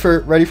guys ready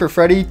for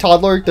Freddy?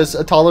 Toddler? Does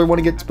a toddler want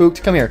to get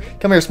spooked? Come here,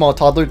 small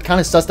toddler. Kind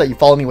of sus that you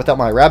follow me without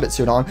my rabbit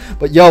suit on.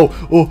 But yo,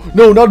 oh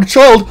no, not a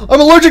child.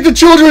 I'm allergic to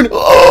children.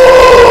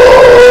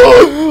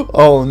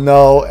 Oh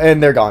no,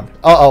 and they're gone.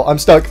 Uh-oh, I'm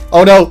stuck.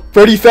 Oh no,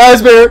 Freddy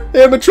Fazbear.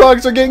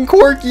 Animatronics are getting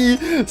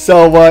quirky.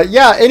 So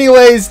yeah,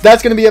 anyways,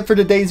 that's gonna be it for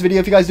today's video.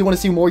 If you guys do want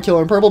to see more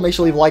Killer in Purple, make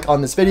sure to leave a like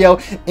on this video,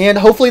 and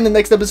hopefully in the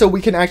next episode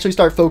we can actually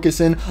start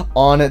focusing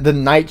on the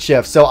night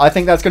shift. So I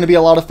think that's going to be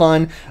a lot of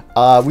fun.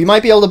 We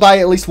might be able to buy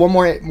at least one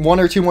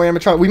or two more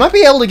animatronics. We might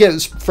be able to get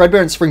Fredbear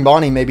and Spring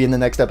Bonnie maybe in the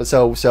next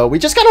episode. So we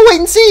just gotta wait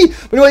and see.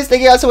 But anyways,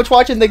 thank you guys so much for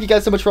watching. Thank you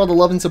guys so much for all the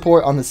love and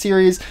support on the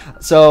series.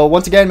 So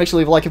once again, make sure to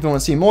leave a like if you want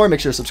to see more. Make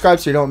sure to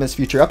subscribe so you don't miss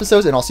future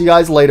episodes. And I'll see you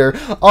guys later.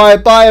 All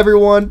right, bye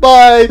everyone.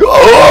 Bye.